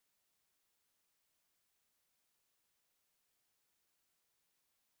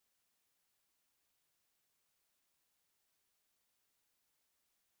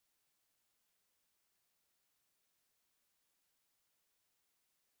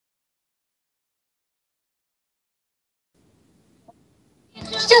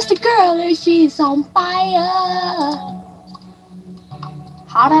just a girl and she's on fire.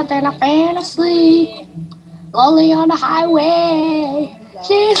 Hotter than a fantasy. Lonely on the highway.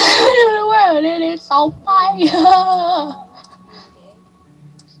 She's in the world and it's on fire.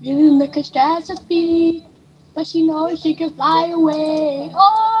 Feeling like a catastrophe. But she knows she can fly away.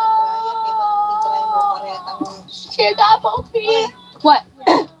 Oh, she got both feet. What?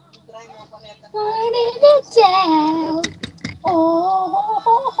 Running it down. Oh,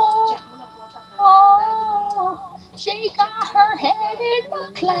 oh, oh, oh. She got her head in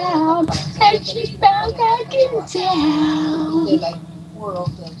the cloud and she fell back in down.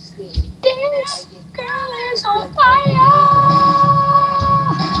 This girl is on fire.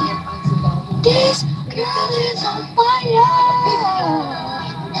 This girl is on fire.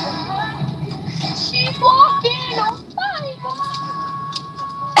 She's walking on fire.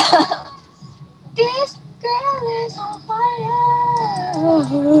 This girl is on fire.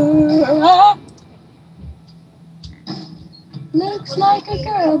 Looks like a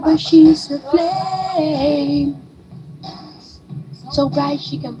girl, but she's a flame. So bright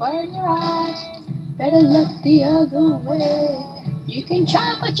she can burn your eyes. Better look the other way. You can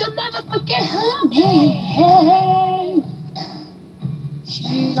try, but you'll never forget her name.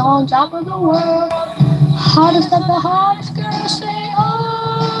 She's on top of the world. Hottest of the hottest girls say,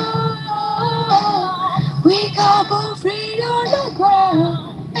 oh, we got both feet on the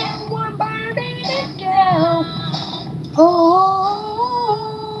ground and we're burning it down. Oh,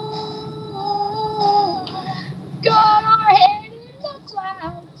 got our head in the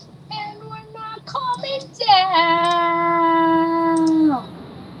clouds and we're not coming down.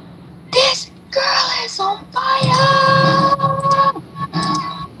 This girl is on fire.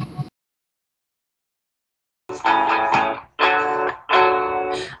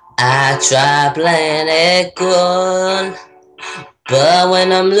 I try playing it cool, but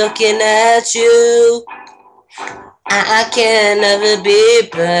when I'm looking at you, I can never be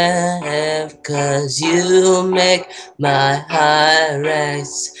brave, 'cause you make my heart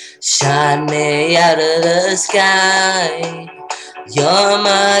race, shine me out of the sky. You're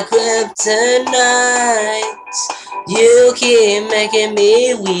my kryptonite. You keep making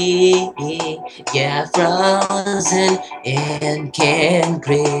me weak, yeah, frozen and can't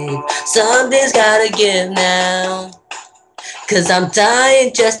breathe. Something's gotta give now, 'cause I'm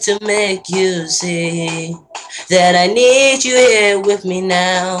dying just to make you see that I need you here with me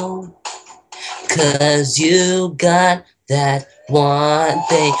now. 'Cause you got that one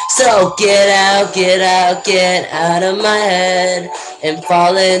thing. So get out, get out, get out of my head and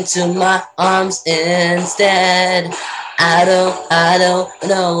fall into my arms instead. I don't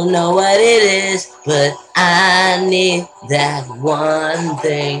know what it is, but I need that one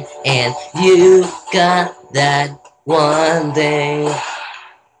thing, and you got that one thing.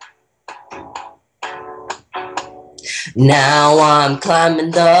 Now I'm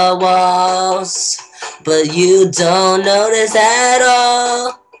climbing the walls, but you don't notice at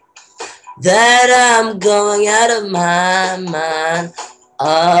all that I'm going out of my mind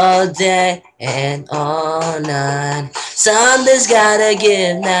all day and all night. Something's gotta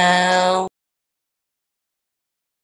give now.